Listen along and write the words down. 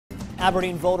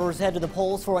Aberdeen voters head to the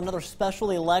polls for another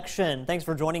special election. Thanks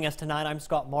for joining us tonight. I'm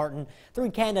Scott Martin. 3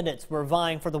 candidates were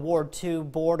vying for the Ward 2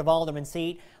 Board of Alderman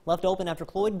seat, left open after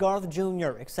Cloyd Garth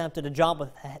Jr. accepted a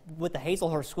job with the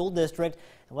Hazelhurst School District.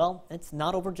 Well, it's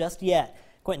not over just yet.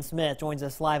 Quentin Smith joins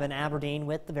us live in Aberdeen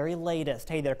with the very latest.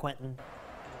 Hey there, Quentin.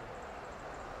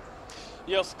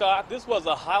 Yes, Scott, this was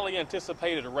a highly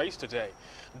anticipated race today.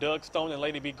 Doug Stone and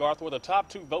Lady B. Garth were the top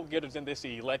 2 vote getters in this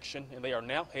election, and they are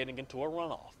now heading into a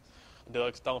runoff.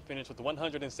 Doug Stone finished with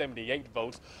 178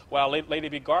 votes, while Lady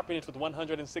B. Garth finished with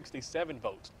 167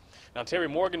 votes. Now, Terry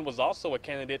Morgan was also a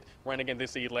candidate running in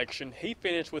this election. He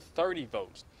finished with 30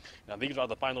 votes. Now, these are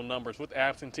the final numbers with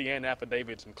absentee and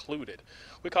affidavits included.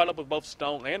 We caught up with both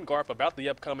Stone and Garth about the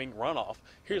upcoming runoff.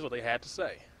 Here's what they had to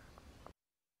say.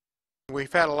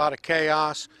 We've had a lot of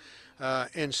chaos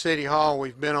in City Hall.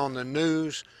 We've been on the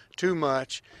news too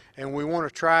much, and we want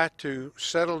to try to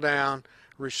settle down,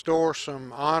 restore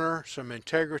some honor, some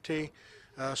integrity,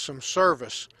 some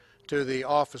service to the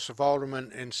office of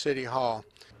Alderman in City Hall.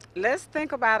 Let's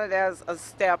think about it as a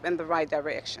step in the right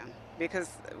direction, because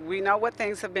we know what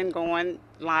things have been going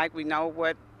like. We know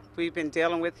what we've been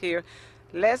dealing with here.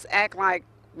 Let's act like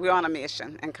we're on a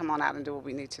mission and come on out and do what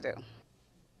we need to do.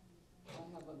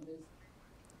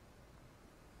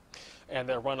 And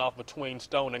their runoff between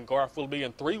Stone and Garth will be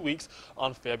in 3 weeks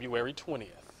on February 20th.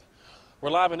 We're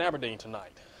live in Aberdeen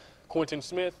tonight. Quentin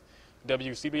Smith,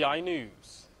 WCBI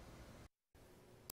News.